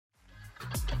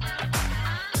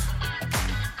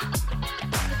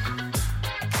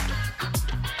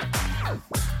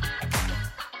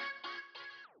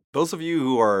Those of you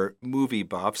who are movie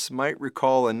buffs might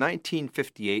recall a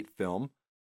 1958 film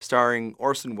starring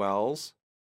Orson Welles,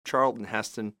 Charlton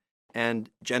Heston, and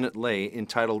Janet Leigh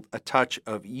entitled A Touch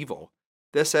of Evil.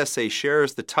 This essay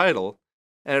shares the title,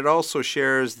 and it also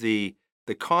shares the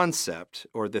concept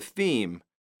or the theme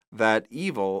that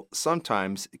evil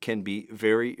sometimes can be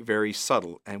very, very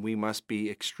subtle, and we must be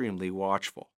extremely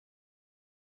watchful.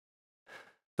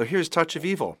 So here's Touch of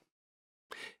Evil.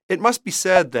 It must be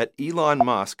said that Elon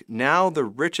Musk, now the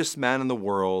richest man in the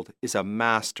world, is a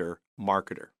master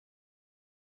marketer.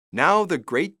 Now the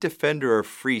great defender of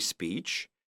free speech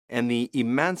and the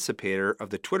emancipator of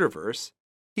the Twitterverse,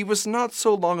 he was not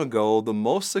so long ago the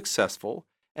most successful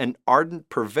and ardent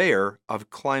purveyor of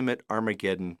climate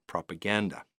Armageddon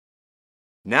propaganda.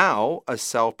 Now a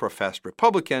self-professed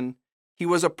Republican, he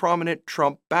was a prominent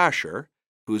Trump basher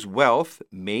whose wealth,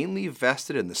 mainly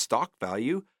vested in the stock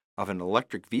value of an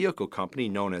electric vehicle company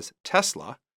known as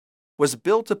Tesla, was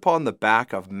built upon the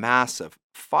back of massive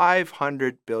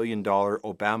 $500 billion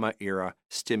Obama-era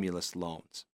stimulus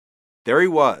loans. There he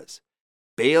was,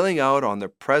 bailing out on the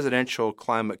presidential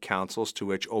climate councils to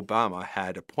which Obama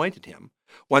had appointed him,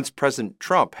 once President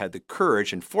Trump had the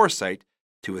courage and foresight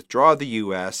to withdraw the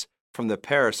U.S. from the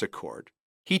Paris Accord.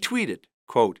 He tweeted,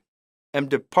 quote, "Am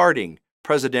departing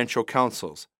presidential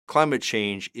councils. Climate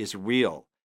change is real.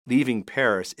 Leaving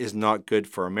Paris is not good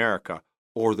for America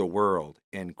or the world,"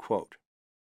 end quote.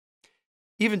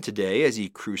 Even today, as he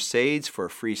crusades for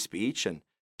free speech and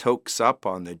tokes up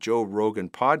on the Joe Rogan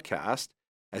podcast,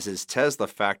 as his Tesla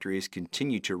factories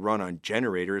continue to run on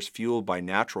generators fueled by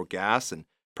natural gas and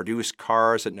produce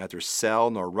cars that neither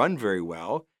sell nor run very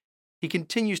well, he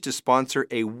continues to sponsor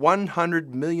a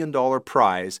 $100 million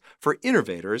prize for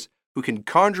innovators who can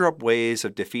conjure up ways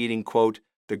of defeating, quote,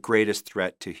 "the greatest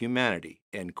threat to humanity,"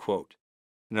 end quote.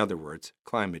 In other words,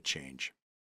 climate change.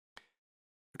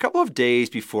 A couple of days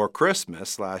before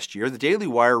Christmas last year, the Daily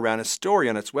Wire ran a story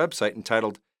on its website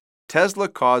entitled, "Tesla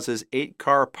Causes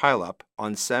 8-Car Pileup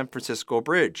on San Francisco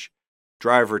Bridge.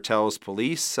 Driver Tells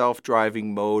Police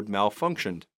Self-Driving Mode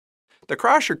Malfunctioned." The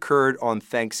crash occurred on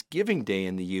Thanksgiving Day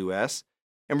in the U.S.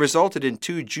 and resulted in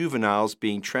 2 juveniles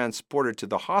being transported to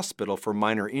the hospital for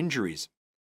minor injuries.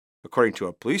 According to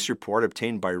a police report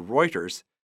obtained by Reuters,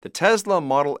 the Tesla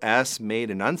Model S made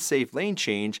an unsafe lane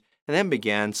change and then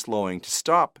began slowing to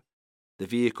stop. The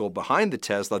vehicle behind the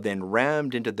Tesla then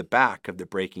rammed into the back of the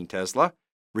braking Tesla,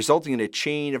 resulting in a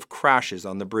chain of crashes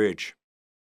on the bridge.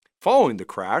 Following the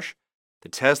crash, the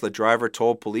Tesla driver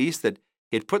told police that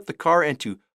he had put the car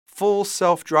into full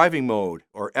self-driving mode,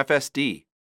 or FSD,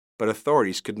 but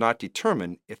authorities could not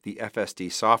determine if the FSD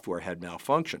software had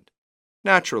malfunctioned.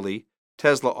 Naturally,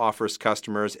 Tesla offers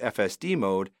customers FSD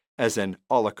mode as an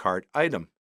a la carte item.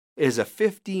 It is a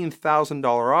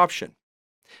 $15,000 option.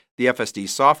 The FSD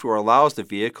software allows the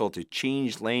vehicle to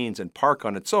change lanes and park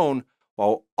on its own,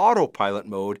 while autopilot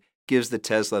mode gives the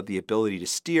Tesla the ability to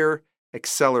steer,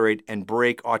 accelerate, and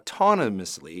brake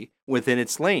autonomously within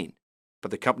its lane. But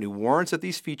the company warns that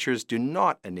these features do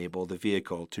not enable the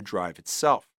vehicle to drive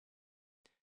itself.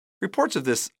 Reports of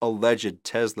this alleged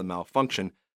Tesla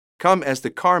malfunction come as the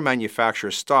car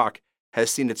manufacturer's stock has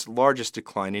seen its largest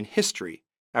decline in history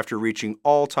after reaching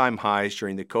all-time highs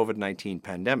during the COVID-19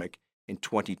 pandemic in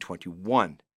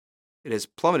 2021. It has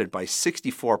plummeted by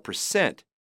 64%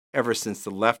 ever since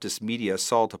the leftist media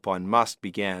assault upon Musk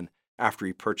began after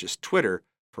he purchased Twitter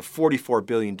for $44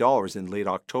 billion in late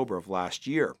October of last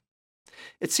year.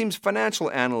 It seems financial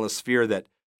analysts fear that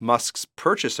Musk's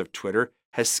purchase of Twitter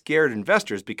has scared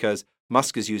investors because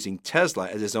Musk is using Tesla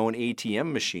as his own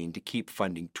ATM machine to keep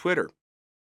funding Twitter.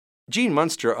 Gene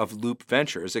Munster of Loop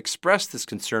Ventures expressed this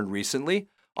concern recently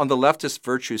on the leftist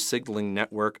virtue signaling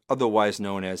network otherwise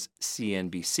known as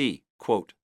CNBC.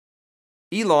 Quote,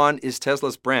 "Elon is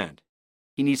Tesla's brand.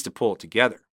 He needs to pull it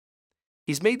together.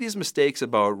 He's made these mistakes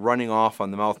about running off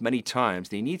on the mouth many times,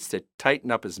 and he needs to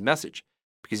tighten up his message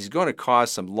because he's going to cause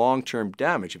some long-term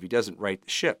damage if he doesn't right the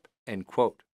ship," end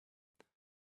quote.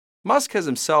 Musk has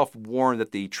himself warned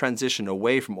that the transition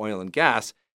away from oil and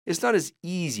gas is not as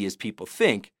easy as people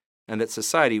think, and that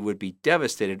society would be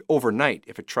devastated overnight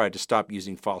if it tried to stop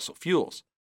using fossil fuels.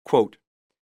 Quote,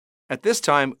 "At this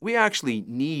time, we actually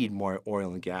need more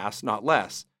oil and gas, not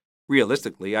less.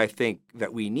 Realistically, I think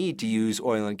that we need to use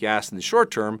oil and gas in the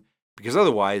short term because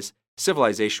otherwise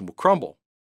civilization will crumble.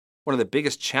 One of the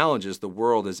biggest challenges the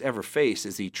world has ever faced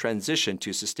is the transition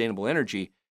to sustainable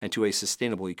energy and to a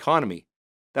sustainable economy.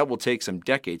 That will take some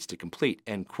decades to complete,"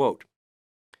 end quote.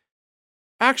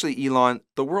 Actually, Elon,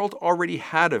 the world already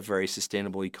had a very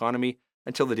sustainable economy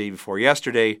until the day before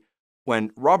yesterday,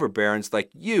 when robber barons like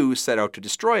you set out to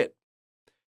destroy it.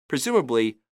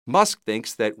 Presumably, Musk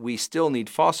thinks that we still need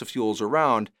fossil fuels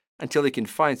around until he can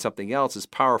find something else as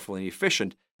powerful and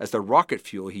efficient as the rocket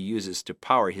fuel he uses to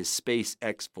power his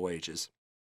SpaceX voyages.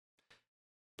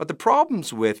 But the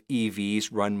problems with EVs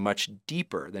run much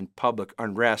deeper than public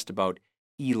unrest about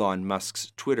Elon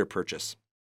Musk's Twitter purchase.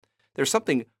 There's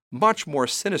something much more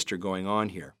sinister going on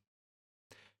here.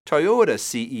 Toyota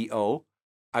CEO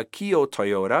Akio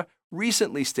Toyoda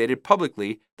recently stated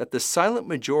publicly that the silent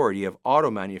majority of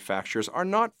auto manufacturers are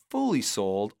not fully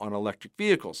sold on electric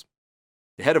vehicles.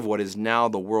 The head of what is now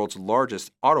the world's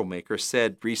largest automaker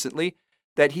said recently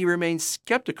that he remains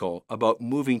skeptical about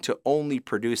moving to only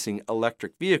producing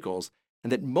electric vehicles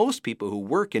and that most people who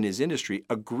work in his industry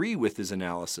agree with his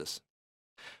analysis.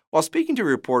 While speaking to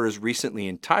reporters recently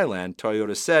in Thailand,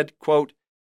 Toyota said, quote,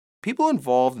 "People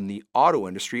involved in the auto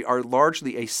industry are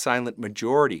largely a silent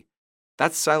majority.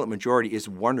 That silent majority is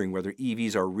wondering whether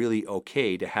EVs are really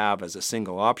okay to have as a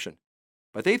single option.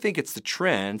 But they think it's the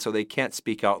trend, so they can't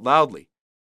speak out loudly.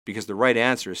 Because the right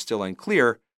answer is still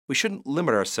unclear, we shouldn't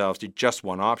limit ourselves to just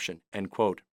one option." End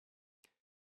quote.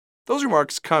 Those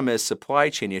remarks come as supply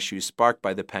chain issues sparked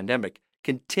by the pandemic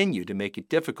continue to make it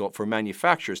difficult for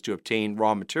manufacturers to obtain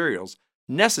raw materials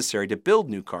necessary to build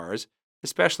new cars,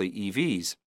 especially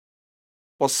EVs.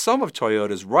 While some of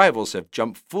Toyota's rivals have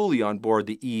jumped fully on board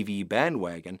the EV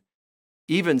bandwagon,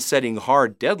 even setting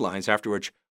hard deadlines after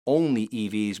which only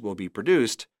EVs will be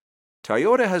produced,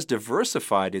 Toyota has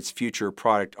diversified its future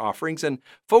product offerings and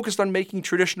focused on making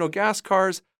traditional gas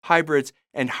cars, hybrids,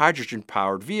 and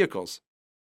hydrogen-powered vehicles.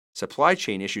 Supply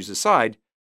chain issues aside,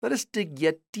 let us dig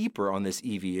yet deeper on this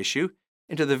EV issue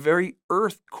into the very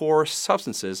earth core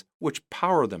substances which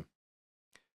power them.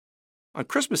 On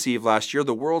Christmas Eve last year,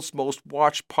 the world's most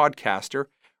watched podcaster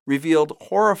revealed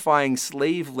horrifying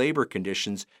slave labor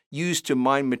conditions used to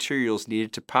mine materials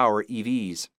needed to power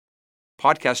EVs.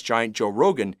 Podcast giant Joe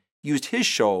Rogan used his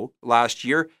show last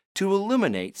year to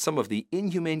eliminate some of the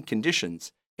inhumane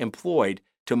conditions employed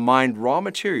to mine raw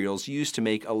materials used to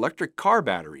make electric car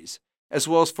batteries, as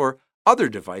well as for other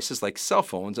devices like cell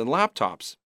phones and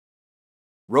laptops.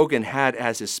 Rogan had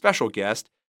as his special guest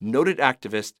noted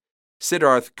activist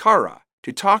Siddharth Kara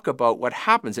to talk about what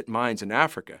happens at mines in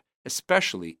Africa,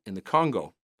 especially in the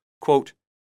Congo. Quote,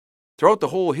 "Throughout the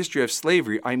whole history of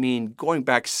slavery, I mean going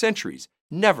back centuries,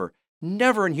 never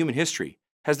in human history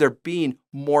has there been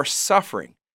more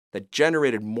suffering that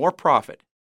generated more profit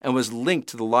and was linked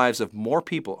to the lives of more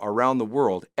people around the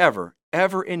world ever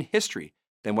in history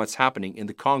than what's happening in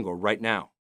the Congo right now."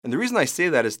 And the reason I say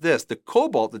that is this: the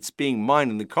cobalt that's being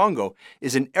mined in the Congo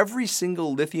is in every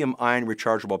single lithium-ion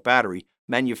rechargeable battery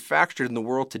manufactured in the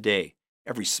world today.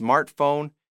 Every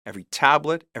smartphone, every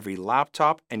tablet, every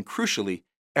laptop, and crucially,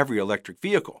 every electric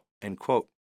vehicle. End quote.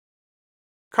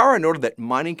 Kara noted that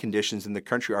mining conditions in the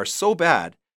country are so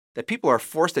bad that people are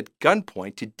forced at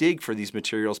gunpoint to dig for these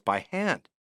materials by hand.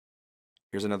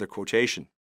 Here's another quotation.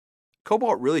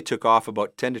 "Cobalt really took off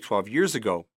about 10 to 12 years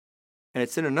ago, and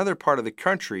it's in another part of the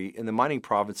country in the mining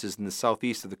provinces in the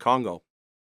southeast of the Congo.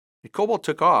 And cobalt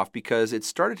took off because it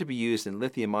started to be used in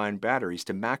lithium-ion batteries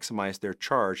to maximize their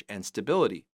charge and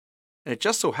stability. And it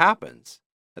just so happens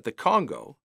that the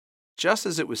Congo, just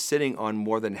as it was sitting on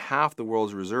more than half the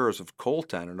world's reserves of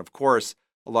coltan and, of course,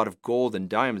 a lot of gold and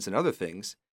diamonds and other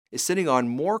things, is sitting on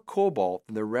more cobalt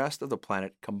than the rest of the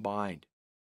planet combined.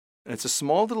 And it's a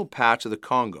small little patch of the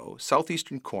Congo,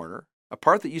 southeastern corner, a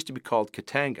part that used to be called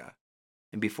Katanga.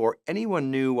 And before anyone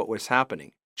knew what was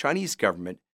happening, Chinese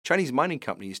mining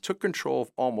companies took control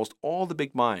of almost all the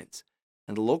big mines,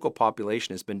 and the local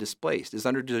population has been displaced, is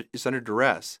under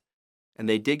duress, and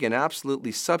they dig in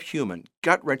absolutely subhuman,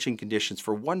 gut-wrenching conditions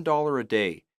for $1 a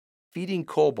day, feeding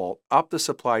cobalt up the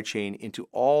supply chain into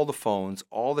all the phones,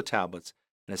 all the tablets,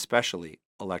 and especially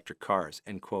electric cars."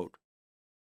 End quote.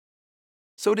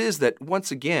 So it is that once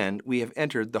again we have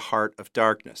entered the heart of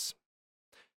darkness.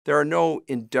 There are no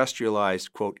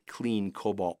industrialized, quote, clean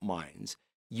cobalt mines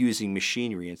using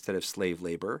machinery instead of slave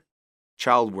labor,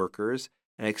 child workers,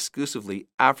 and exclusively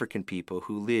African people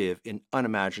who live in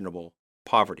unimaginable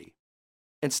poverty.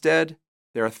 Instead,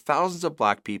 there are thousands of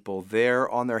black people there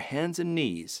on their hands and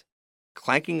knees,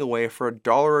 clanking away for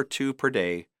 $1 or $2 per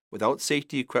day without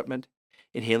safety equipment,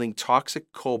 inhaling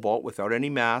toxic cobalt without any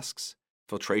masks,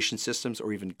 filtration systems,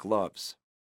 or even gloves.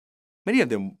 Many of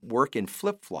them work in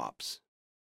flip-flops.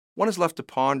 One is left to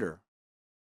ponder.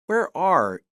 Where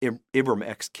are Ibram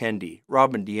X. Kendi,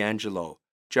 Robin DiAngelo,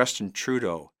 Justin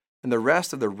Trudeau, and the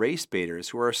rest of the race baiters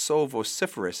who are so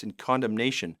vociferous in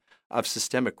condemnation of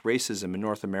systemic racism in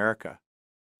North America?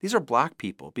 These are black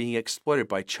people being exploited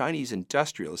by Chinese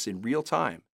industrialists in real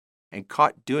time and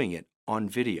caught doing it on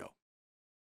video.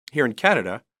 Here in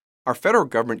Canada, our federal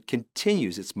government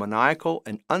continues its maniacal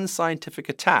and unscientific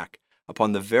attack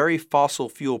upon the very fossil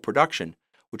fuel production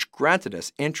which granted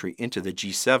us entry into the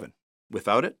G7.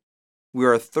 Without it, we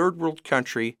are a third world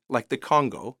country like the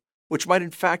Congo, which might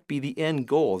in fact be the end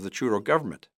goal of the Trudeau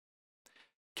government.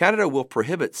 Canada will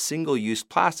prohibit single-use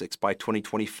plastics by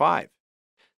 2025.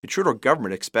 The Trudeau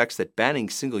government expects that banning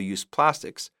single-use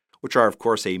plastics, which are of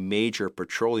course a major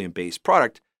petroleum-based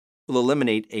product, will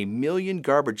eliminate 1 million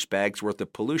garbage bags worth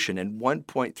of pollution and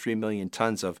 1.3 million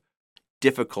tons of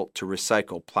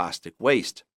difficult-to-recycle plastic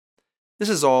waste. This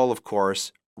is all, of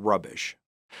course, rubbish,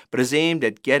 but is aimed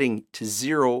at getting to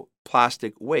zero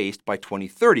plastic waste by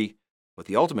 2030, with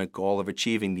the ultimate goal of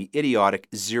achieving the idiotic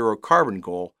zero carbon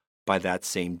goal by that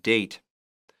same date.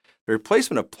 The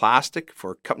replacement of plastic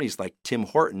for companies like Tim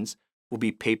Hortons will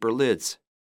be paper lids.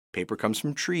 Paper comes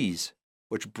from trees,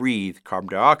 which breathe carbon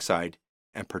dioxide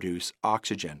and produce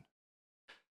oxygen.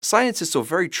 Science is so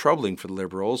very troubling for the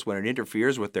Liberals when it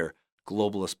interferes with their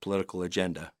globalist political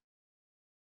agenda.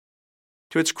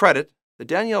 To its credit, the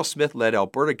Danielle Smith-led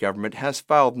Alberta government has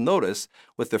filed notice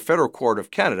with the Federal Court of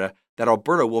Canada that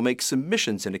Alberta will make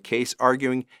submissions in a case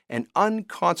arguing an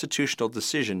unconstitutional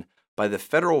decision by the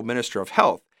Federal Minister of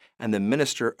Health and the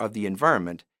Minister of the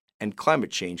Environment and Climate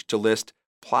Change to list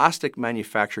plastic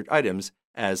manufactured items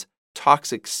as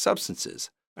toxic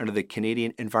substances under the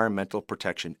Canadian Environmental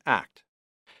Protection Act.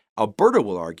 Alberta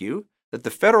will argue that the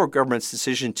federal government's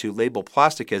decision to label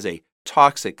plastic as a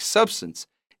toxic substance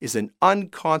is an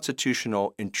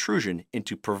unconstitutional intrusion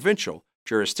into provincial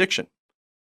jurisdiction.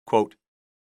 Quote,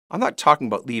 I'm not talking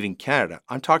about leaving Canada,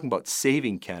 I'm talking about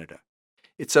saving Canada.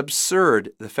 It's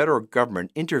absurd the federal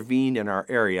government intervened in our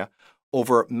area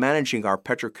over managing our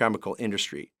petrochemical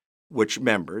industry, which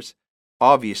members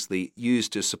obviously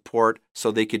used to support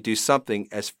so they could do something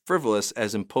as frivolous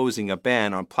as imposing a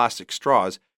ban on plastic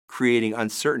straws, creating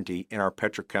uncertainty in our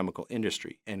petrochemical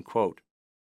industry, end quote.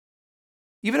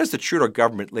 Even as the Trudeau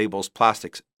government labels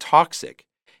plastics toxic,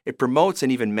 it promotes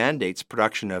and even mandates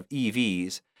production of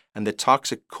EVs and the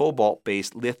toxic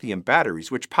cobalt-based lithium batteries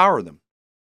which power them.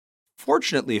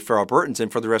 Fortunately for Albertans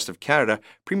and for the rest of Canada,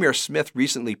 Premier Smith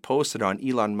recently posted on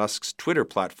Elon Musk's Twitter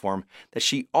platform that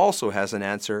she also has an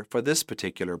answer for this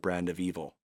particular brand of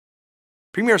evil.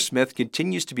 Premier Smith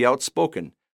continues to be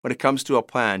outspoken when it comes to a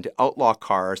plan to outlaw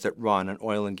cars that run on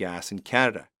oil and gas in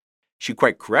Canada. She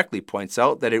quite correctly points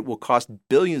out that it will cost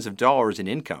billions of dollars in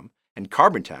income and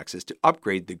carbon taxes to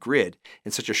upgrade the grid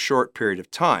in such a short period of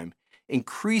time,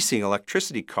 increasing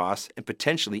electricity costs and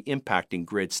potentially impacting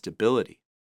grid stability.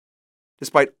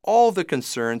 Despite all the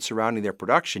concerns surrounding their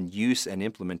production, use, and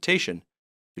implementation,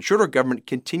 the Trudeau government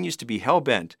continues to be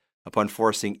hell-bent upon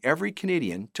forcing every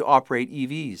Canadian to operate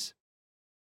EVs.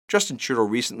 Justin Trudeau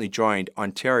recently joined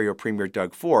Ontario Premier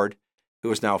Doug Ford,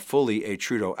 who is now fully a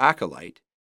Trudeau acolyte,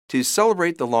 to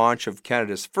celebrate the launch of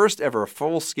Canada's first ever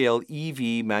full-scale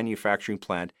EV manufacturing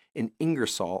plant in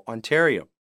Ingersoll, Ontario.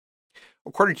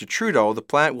 According to Trudeau, the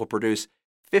plant will produce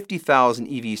 50,000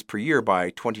 EVs per year by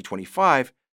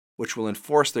 2025, which will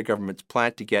enforce the government's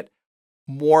plan to get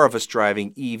more of us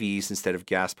driving EVs instead of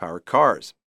gas-powered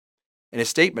cars. In a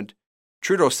statement,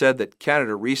 Trudeau said that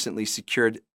Canada recently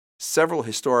secured several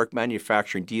historic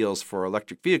manufacturing deals for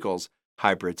electric vehicles,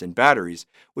 hybrids, and batteries,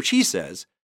 which he says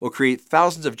will create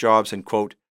thousands of jobs and,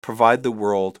 quote, provide the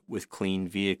world with clean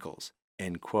vehicles,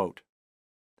 end quote.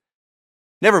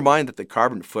 Never mind that the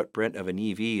carbon footprint of an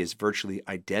EV is virtually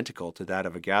identical to that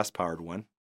of a gas-powered one.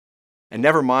 And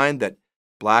never mind that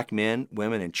Black men,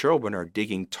 women, and children are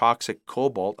digging toxic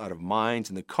cobalt out of mines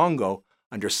in the Congo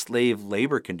under slave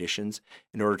labor conditions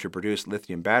in order to produce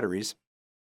lithium batteries.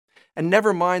 And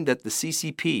never mind that the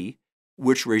CCP,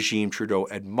 which regime Trudeau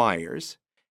admires,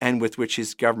 and with which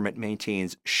his government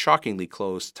maintains shockingly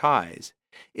close ties,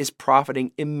 is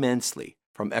profiting immensely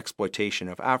from exploitation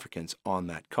of Africans on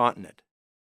that continent.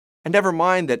 And never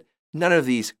mind that none of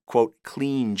these, quote,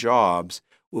 clean jobs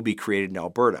will be created in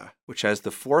Alberta, which has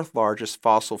the fourth largest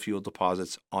fossil fuel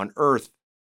deposits on Earth.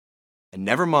 And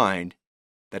never mind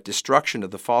that destruction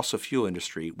of the fossil fuel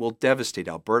industry will devastate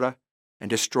Alberta and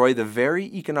destroy the very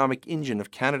economic engine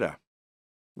of Canada.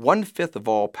 1/5 of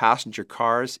all passenger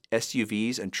cars,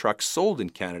 SUVs, and trucks sold in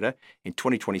Canada in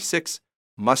 2026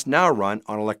 must now run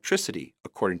on electricity,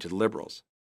 according to the Liberals.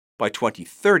 By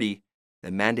 2030,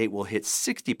 the mandate will hit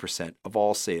 60% of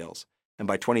all sales, and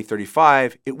by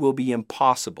 2035, it will be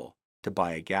impossible to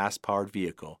buy a gas-powered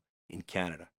vehicle in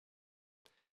Canada.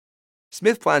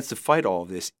 Smith plans to fight all of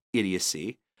this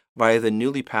idiocy via the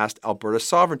newly passed Alberta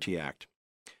Sovereignty Act.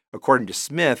 According to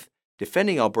Smith,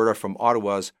 defending Alberta from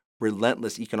Ottawa's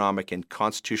relentless economic and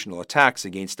constitutional attacks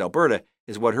against Alberta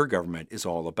is what her government is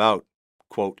all about.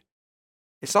 Quote,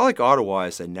 It's not like Ottawa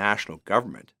is a national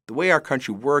government. The way our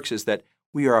country works is that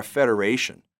we are a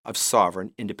federation of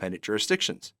sovereign, independent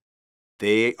jurisdictions.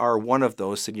 They are one of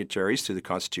those signatories to the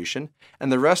Constitution,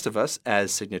 and the rest of us,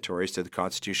 as signatories to the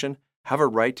Constitution, have a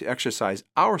right to exercise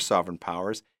our sovereign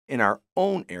powers in our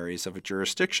own areas of a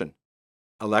jurisdiction.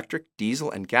 Electric,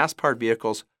 diesel, and gas-powered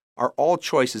vehicles are all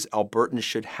choices Albertans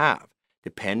should have,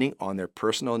 depending on their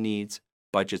personal needs,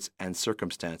 budgets, and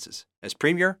circumstances. As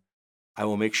Premier, I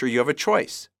will make sure you have a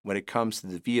choice when it comes to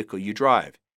the vehicle you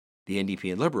drive. The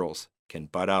NDP and Liberals can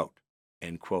butt out."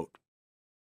 End quote.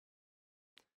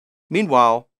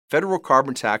 Meanwhile, federal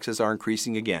carbon taxes are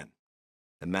increasing again.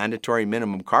 The mandatory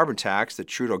minimum carbon tax that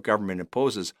Trudeau government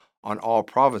imposes on all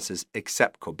provinces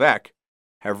except Quebec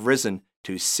have risen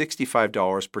to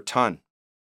 $65 per ton.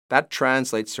 That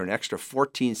translates to an extra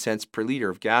 14 cents per litre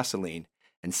of gasoline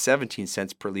and 17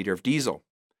 cents per litre of diesel.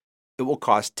 It will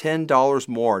cost $10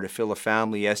 more to fill a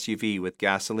family SUV with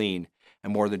gasoline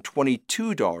and more than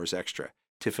 $22 extra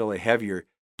to fill a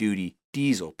heavier-duty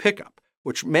diesel pickup,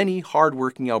 which many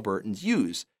hard-working Albertans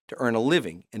use to earn a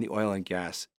living in the oil and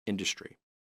gas industry.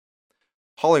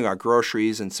 Hauling our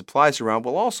groceries and supplies around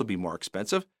will also be more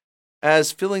expensive,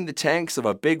 as filling the tanks of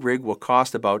a big rig will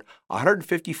cost about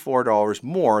 $154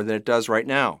 more than it does right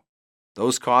now.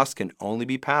 Those costs can only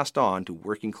be passed on to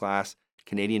working-class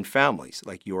Canadian families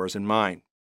like yours and mine.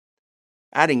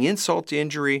 Adding insult to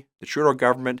injury, the Trudeau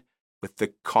government, with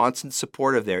the constant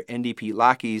support of their NDP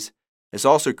lackeys, is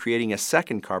also creating a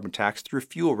second carbon tax through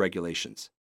fuel regulations.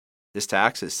 This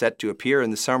tax is set to appear in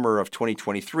the summer of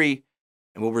 2023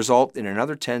 and will result in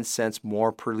another 10 cents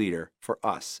more per litre for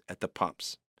us at the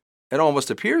pumps. It almost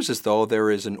appears as though there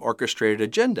is an orchestrated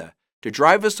agenda to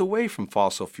drive us away from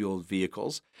fossil-fueled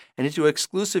vehicles and into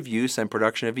exclusive use and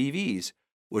production of EVs,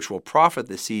 which will profit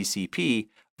the CCP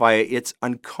via its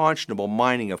unconscionable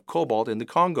mining of cobalt in the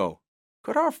Congo.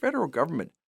 Could our federal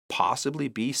government possibly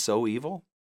be so evil?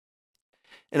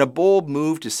 In a bold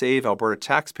move to save Alberta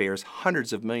taxpayers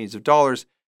hundreds of millions of dollars,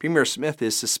 Premier Smith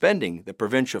is suspending the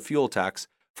provincial fuel tax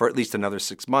for at least another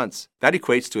 6 months. That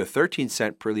equates to a 13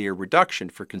 cent per litre reduction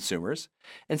for consumers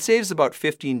and saves about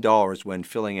 $15 when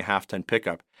filling a half-ton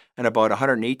pickup and about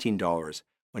 $118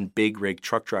 when big rig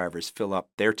truck drivers fill up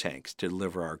their tanks to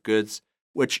deliver our goods,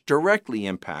 which directly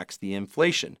impacts the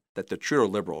inflation that the Trudeau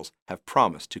Liberals have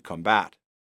promised to combat.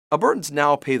 Albertans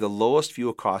now pay the lowest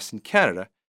fuel costs in Canada,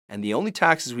 and the only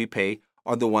taxes we pay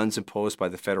are the ones imposed by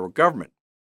the federal government.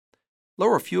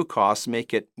 Lower fuel costs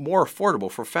make it more affordable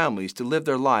for families to live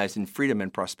their lives in freedom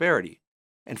and prosperity,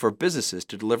 and for businesses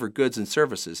to deliver goods and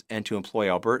services and to employ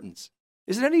Albertans.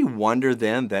 Is it any wonder,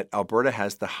 then, that Alberta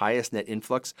has the highest net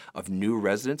influx of new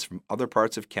residents from other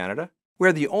parts of Canada?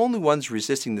 We're the only ones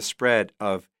resisting the spread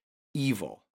of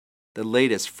evil, the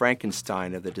latest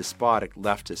Frankenstein of the despotic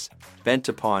leftists bent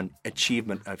upon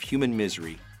achievement of human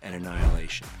misery and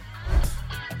annihilation.